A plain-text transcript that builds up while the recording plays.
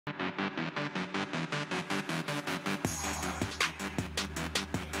All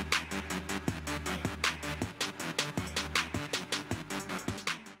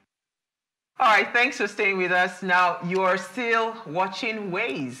right, thanks for staying with us. Now, you are still watching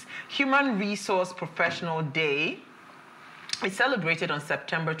Ways, Human Resource Professional Day. It's celebrated on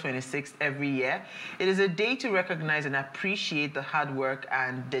September 26th every year. It is a day to recognize and appreciate the hard work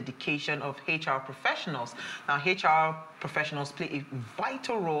and dedication of HR professionals. Now, HR professionals play a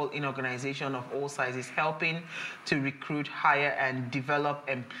vital role in organizations of all sizes, helping to recruit, hire, and develop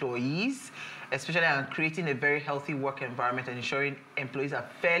employees, especially on creating a very healthy work environment and ensuring employees are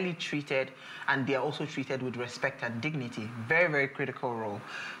fairly treated and they are also treated with respect and dignity. Very, very critical role.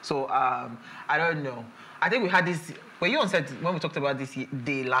 So I don't know. I think we had this, well, you on said when we talked about this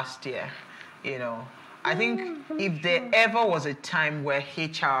day last year, you know, I think if there ever was a time where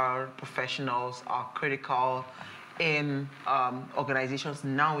HR professionals are critical in organizations,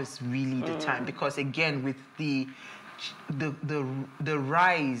 now is really the time, because again, with the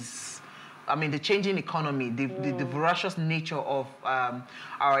rise, I mean, the changing economy, the voracious nature of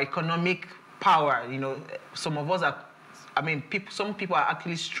our economic power, you know, some of us are, I mean, some people are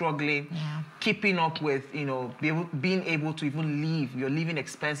actually struggling, keeping up with, you know, being able to even live, your living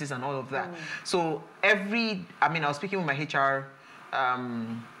expenses and all of that. So I was speaking with my HR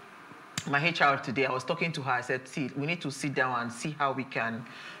today. I was talking to her. I said, see, we need to sit down and see how we can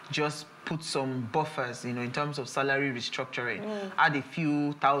just put some buffers, you know, in terms of salary restructuring, add a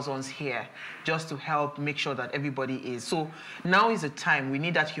few thousands here, just to help make sure that everybody is. So now is the time. We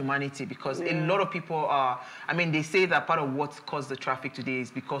need that humanity, because a lot of people are, I mean, they say that part of what caused the traffic today is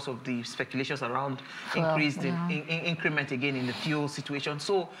because of the speculations around increased increment again in the fuel situation.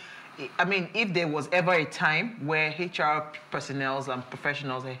 So, I mean, if there was ever a time where HR personnel and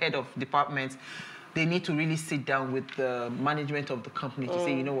professionals, the head of departments, they need to really sit down with the management of the company to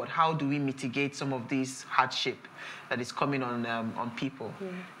say, you know what, how do we mitigate some of this hardship that is coming on people?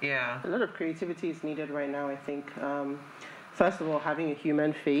 A lot of creativity is needed right now, I think. First of all, having a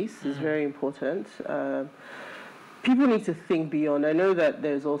human face is very important. People need to think beyond. I know that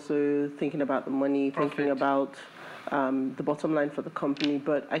there's also thinking about the money, thinking about the bottom line for the company,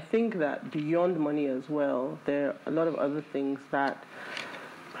 but I think that beyond money as well, there are a lot of other things that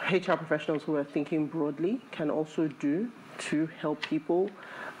HR professionals who are thinking broadly can also do to help people.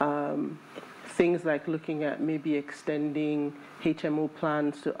 Things like looking at maybe extending HMO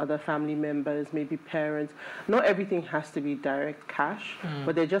plans to other family members, maybe parents. Not everything has to be direct cash,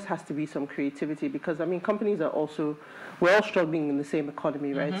 but there just has to be some creativity, because, I mean, companies are also, we're all struggling in the same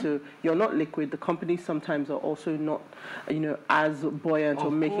economy, right? So you're not liquid. The companies sometimes are also not, you know, as buoyant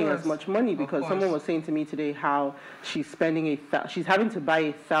or making as much money, because someone was saying to me today how she's spending she's having to buy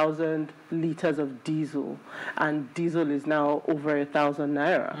 1,000 liters of diesel, and diesel is now over 1,000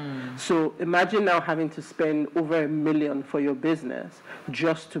 naira. So imagine now having to spend over $1 million for your business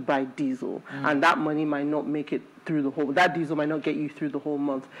just to buy diesel, and that money might not make it through the whole, that diesel might not get you through the whole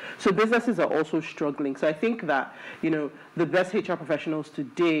month. So businesses are also struggling. So I think that, you know, the best HR professionals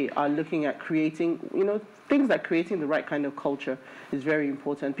today are looking at creating, you know, things like creating the right kind of culture is very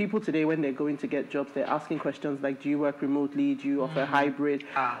important. People today, when they're going to get jobs, they're asking questions like, do you work remotely? Do you offer hybrid?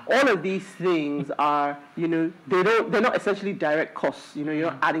 All of these things are, you know, they're not essentially direct costs. You know, you're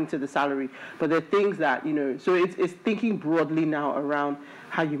not adding to the salary, but they're things that, you know, so it's thinking broadly now around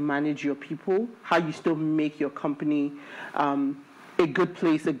how you manage your people, how you still make your company a good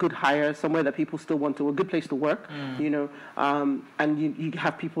place, a good hire, somewhere that people still want to, a good place to work, you know, and you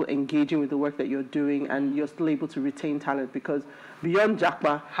have people engaging with the work that you're doing, and you're still able to retain talent, because beyond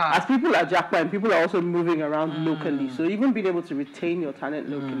Jakpa, as people are Jakpa, and people are also moving around locally, so even being able to retain your talent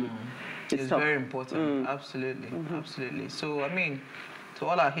locally is very important. Absolutely, absolutely. So, I mean, to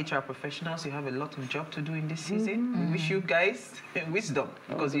all our HR professionals, you have a lot of job to do in this season. We wish you guys wisdom,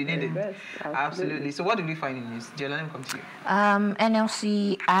 because you need it. Absolutely. So what did we find in this? Jiala, let me come to you.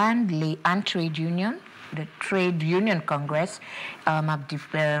 NLC and Trade Union, the Trade Union Congress, have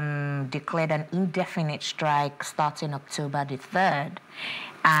declared an indefinite strike starting October the 3rd.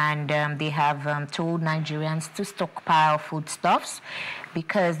 And they have told Nigerians to stockpile foodstuffs,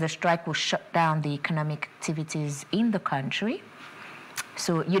 because the strike will shut down the economic activities in the country.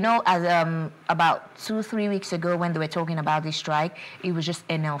 So, you know, as about 2-3 weeks ago when they were talking about this strike, it was just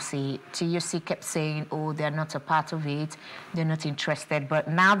NLC. TUC kept saying, oh, they're not a part of it, they're not interested. But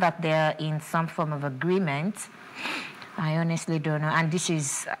now that they're in some form of agreement, I honestly don't know. And this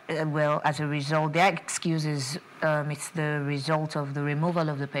is, well, as a result, their excuse is it's the result of the removal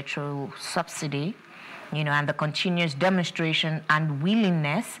of the petrol subsidy, you know, and the continuous demonstration and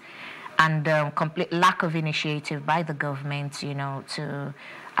willingness and complete lack of initiative by the government, you know, to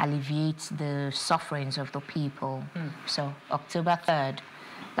alleviate the sufferings of the people. So October 3rd,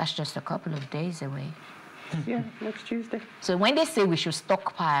 that's just a couple of days away. Yeah, next Tuesday. So when they say we should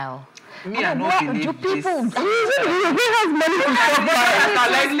stockpile, Me, I don't believe do people? this. We have money to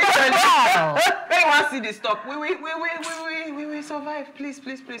stockpile. Like literally, when you want to see the stock, we survive. Please. I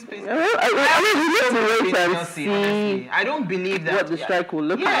mean, we need to wait and see Honestly, I don't believe that what the strike will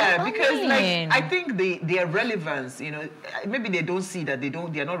look like. Yeah, because I think their relevance, maybe they don't see that they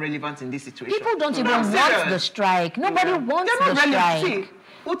are not relevant in this situation. People don't even want the strike. Nobody wants They're the not relevant. strike. See,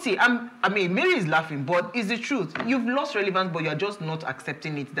 Uti, Mary is laughing, but it's the truth. You've lost relevance, but you're just not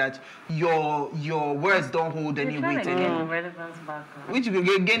accepting it that your words don't hold any weight anymore. Relevance back. Which you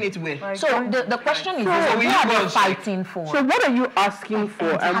will gain it where? Like, So the question is, So what are they fighting for? So what are you asking for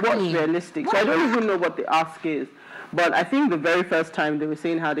and what's Exactly. realistic? So I don't even know what the ask is. But I think the very first time they were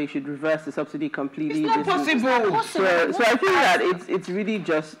saying how they should reverse the subsidy completely. It's not possible. So I think that it's really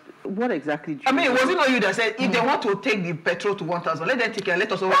just what exactly. I mean, was it not you that said if they want to take the petrol to 1,000, let them take it and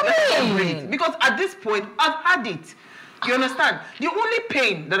let us it? Because at this point, I've had it. You understand? The only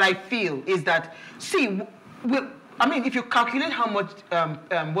pain that I feel is that, see, if you calculate how much,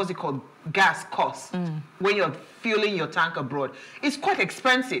 what's it called, gas costs when you're fueling your tank abroad, it's quite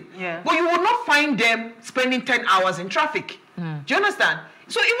expensive. Yeah. But you will not find them spending 10 hours in traffic. Do you understand?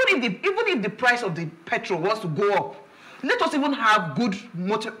 So even if the price of the petrol wants to go up, let us even have good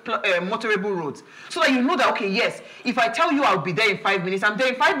motorable roads so that you know that, okay, yes, if I tell you I'll be there in 5 minutes, I'm there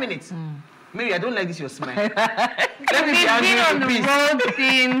in 5 minutes. Mary, I don't like this, your smile. Let me be been on the angry, road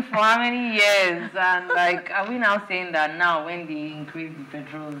scene for how many years? And are we now saying that now when they increase the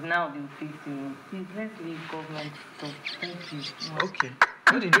petrols, now they'll fix it? Please, let's leave government to talk. Thank you. Okay.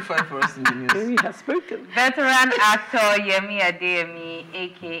 What did you find for us in the news? Mary has spoken. Veteran actor Yemi Adeyemi,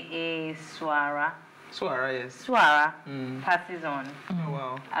 a.k.a. Suara, Suara, yes. Suara passes on. Oh,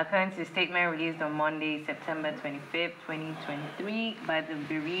 wow. According to a statement released on Monday, September 25th, 2023, by the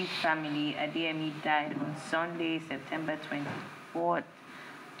bereaved family, Adeyemi died on Sunday, September 24th,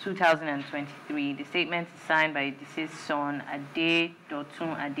 2023. The statement is signed by deceased son,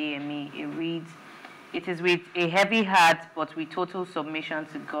 Adedotun Adeyemi. It reads, "It is with a heavy heart, but with total submission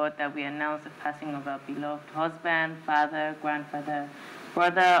to God, that we announce the passing of our beloved husband, father, grandfather,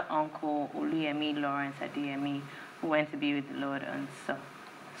 brother, uncle, Oluyemi Lawrence Adeyemi, who went to be with the Lord on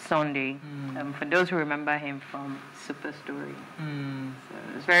Sunday." For those who remember him from Super Story. So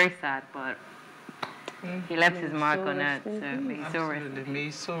it's very sad, but he left his mark on earth, so may he so rest. May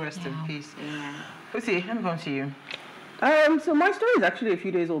he so rest in peace. Yeah. Lucy, let me come to you. So my story is actually a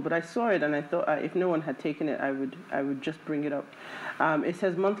few days old, but I saw it and I thought if no one had taken it, I would just bring it up. It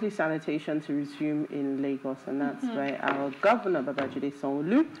says monthly sanitation to resume in Lagos, and that's by our governor, Babajide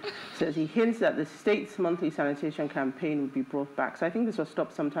Sanwo-Olu. Says he hints that the state's monthly sanitation campaign would be brought back. So I think this was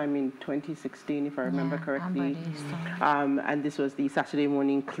stopped sometime in 2016, if I remember correctly. And this was the Saturday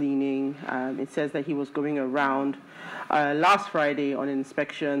morning cleaning. It says that he was going around last Friday on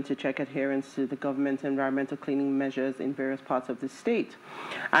inspection to check adherence to the government's environmental cleaning measures in various parts of the state.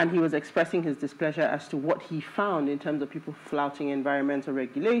 And he was expressing his displeasure as to what he found in terms of people flouting environmental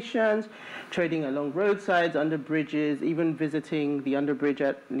regulations, trading along roadsides, under bridges, even visiting the underbridge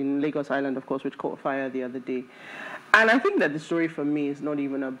in Lagos Island, of course, which caught fire the other day. And I think that the story for me is not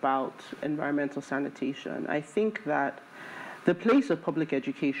even about environmental sanitation. I think that the place of public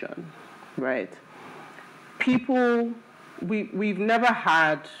education, right? People, we've never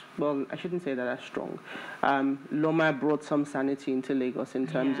had, well, I shouldn't say that as strong. Loma brought some sanity into Lagos in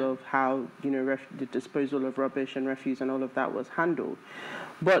terms of how, the disposal of rubbish and refuse and all of that was handled.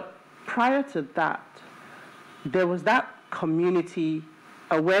 But prior to that, there was that community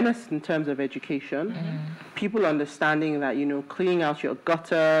awareness in terms of education, people understanding that, cleaning out your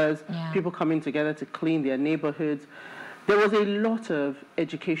gutters, people coming together to clean their neighborhoods. There was a lot of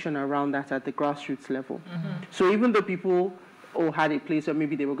education around that at the grassroots level. So even though people all had a place where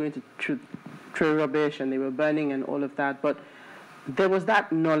maybe they were going to throw rubbish and they were burning and all of that, but there was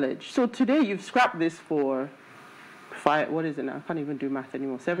that knowledge. So today you've scrapped this for 5, what is it now? I can't even do math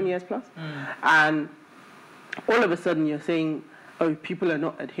anymore, 7 years plus. And all of a sudden you're saying, oh, people are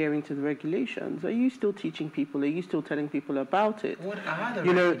not adhering to the regulations. Are you still teaching people? Are you still telling people about it? What are the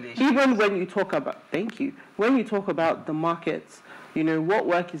regulations? Even when you talk about, when you talk about the markets, what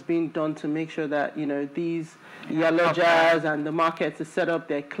work is being done to make sure that, these yellow jars and the markets are set up,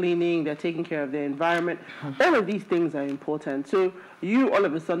 they're cleaning, they're taking care of their environment. All of these things are important. So you all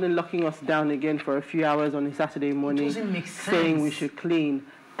of a sudden locking us down again for a few hours on a Saturday morning saying we should clean,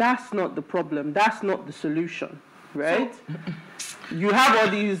 that's not the problem. That's not the solution, right? You have all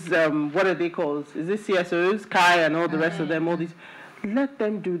these, what are they called? Is this CSOs, Kai and all the rest of them, all these. let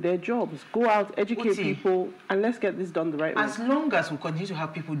them do their jobs. Go out, educate people, and let's get this done the right way. As long as we continue to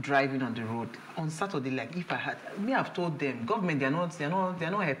have people driving on the road on Saturday, like if I've told them, government, they're not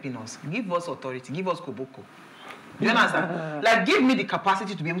helping us. Give us authority, give us koboko. Do you understand? Like, give me the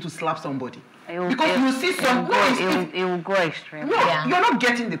capacity to be able to slap somebody. Because you see some... It will go extreme. No, you're not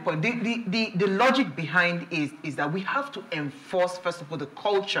getting the point. The logic behind is that we have to enforce, first of all, the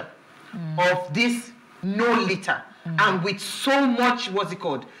culture of this no litter. And with so much, what's it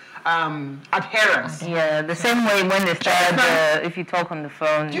called? Adherence. Yeah, the same way when they started, if you talk on the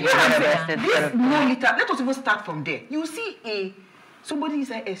phone, you get arrested. This no litter, let us even start from there. You see somebody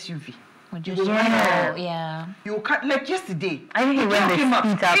inside SUV. You can't, like yesterday. I think when they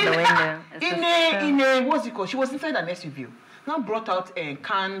spit out the window. In a what's it called? She was inside an SUV. Now brought out a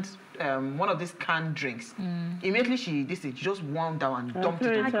canned, one of these canned drinks. Immediately she just wound down and dumped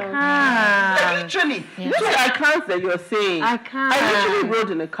it on the ground. Like literally. I can't that you're saying. I can't. I literally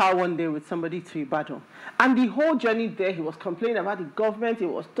rode in a car one day with somebody to Ibadan. And the whole journey there, he was complaining about the government. He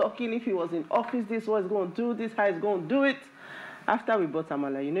was talking if he was in office, this was going to do this, how he's going to do it. After we bought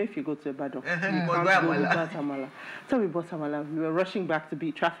Amala, you know, if you go to Ibadan, you can't go without Amala. So we bought Amala. We were rushing back to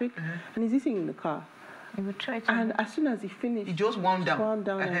beat traffic, and he's eating in the car. And as soon as he finished, he just wound down.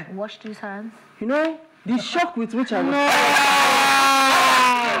 And washed his hands. You know, the shock with which I was.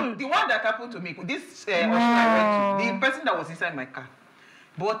 The one that happened to me, this I went to, the person that was inside my car,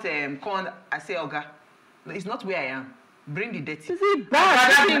 bought corn. I say, Oga, it's not where I am. Bring the dirty. Is it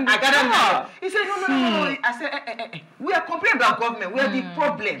bad? I got him. He said, no. I said, we are complaining about government. We are the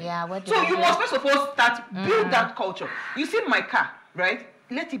problem. So you must first of all build that culture. You see my car, right?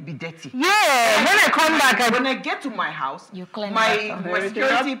 Let it be dirty. Yeah. When I come back, when I get to my house, my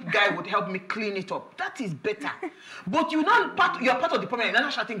security guy would help me clean it up. That is better. But you're part of the problem. You're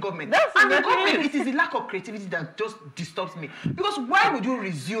not shouting government. And the government, it is the lack of creativity that just disturbs me. Because why would you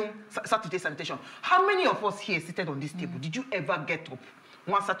resume Saturday sanitation? How many of us here seated on this table did you ever get up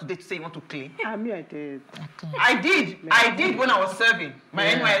one Saturday to say you want to clean? I did. I did when I was serving my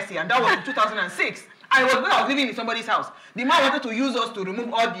NYSC, and that was in 2006. When I was living in somebody's house. The man wanted to use us to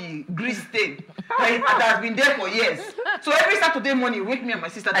remove all the grease stain that has been there for years. So every Saturday morning, wake me and my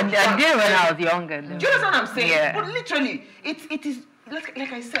sister. I did when I was younger. Though. Do you understand what I'm saying? Yeah. But literally, it is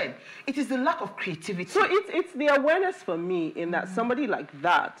like I said, it is the lack of creativity. So it's the awareness for me in that somebody like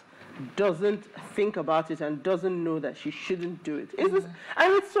that doesn't think about it and doesn't know that she shouldn't do it. And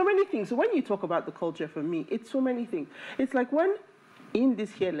it's so many things. So when you talk about the culture for me, it's so many things. It's like when in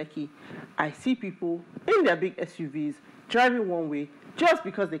this here Lekki, I see people in their big SUVs driving one way just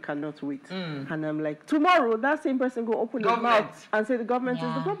because they cannot wait. And I'm like, tomorrow, that same person go open his mouth and say the government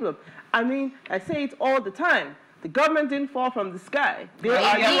is the problem. I mean, I say it all the time. The government didn't fall from the sky. They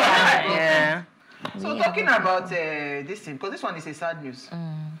are So talking about this thing, because this one is a sad news.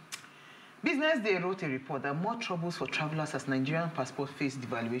 Business Day wrote a report that more troubles for travelers as Nigerian passport face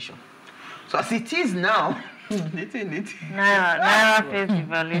devaluation. So as it is now, Naira face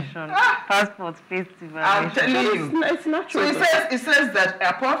devaluation. Passport face devaluation. I'm telling you. It's natural. So it says that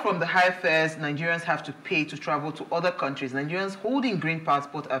apart from the high fares Nigerians have to pay to travel to other countries, Nigerians holding green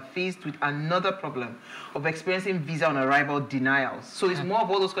passports are faced with another problem of experiencing visa on arrival denials. So it's more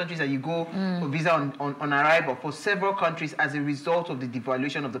of all those countries that you go for visa on arrival for several countries as a result of the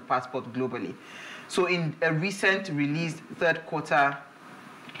devaluation of the passport globally. So in a recent released third quarter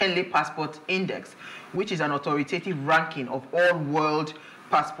Henley Passport Index, which is an authoritative ranking of all world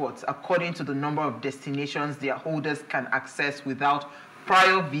passports according to the number of destinations their holders can access without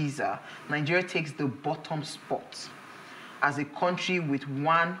prior visa, Nigeria takes the bottom spot as a country with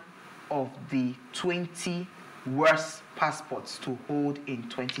one of the 20 worst passports to hold in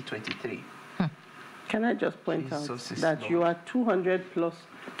 2023. Can I just point out that you are 200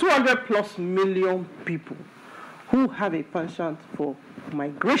 plus million people who have a penchant for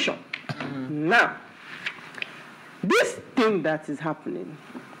migration. Now, this thing that is happening,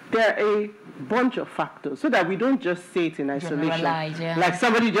 there are a bunch of factors, so that we don't just say it in isolation. Like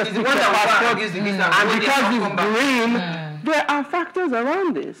somebody just picks a passport, and because it's green, there are factors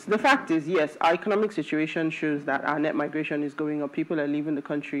around this. The fact is, yes, our economic situation shows that our net migration is going up. People are leaving the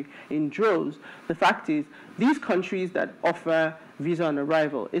country in droves. The fact is, these countries that offer visa on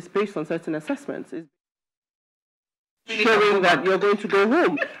arrival is based on certain assessments. Showing that you're going to go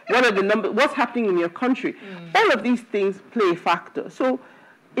home. What are the numbers? What's happening in your country? All of these things play a factor. So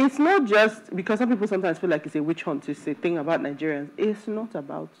it's not just because some people sometimes feel like it's a witch hunt. It's a thing about Nigerians. It's not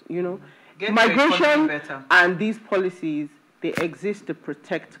about, migration and these policies. They exist to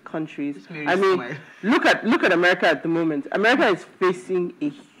protect countries. I mean, look at America at the moment. America is facing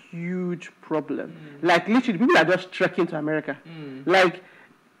a huge problem. Like, literally, people are just trekking to America. Like,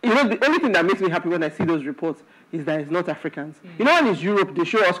 you know, the only thing that makes me happy when I see those reports is that it's not Africans. You know, when it's Europe, they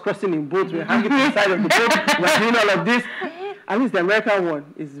show us crossing in boats, we're hanging on the side of the boat, we're doing all of this. At least the American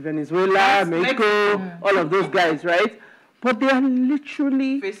one is Venezuela, Mexico, all of those guys, right? But they are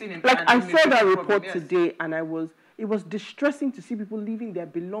literally, like, I saw that report today, and it was distressing to see people leaving their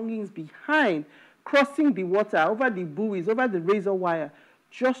belongings behind, crossing the water, over the buoys, over the razor wire,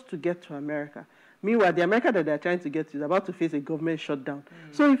 just to get to America. Meanwhile, the America that they're trying to get to is about to face a government shutdown.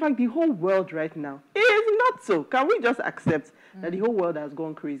 So, in fact, the whole world right now is not so. Can we just accept that the whole world has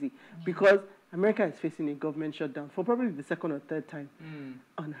gone crazy? Because America is facing a government shutdown for probably the second or third time.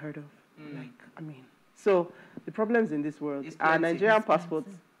 Unheard of. Like, I mean, so the problems in this world are Nigerian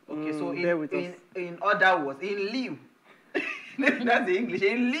passports. Okay, so in other words, in lieu, that's the English,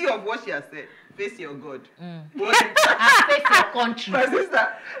 in lieu of what she has said, face your God. And face your country. My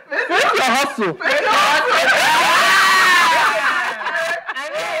sister, face your hustle. Face your hustle.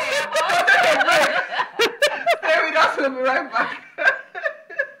 Stay with us, we'll be right back.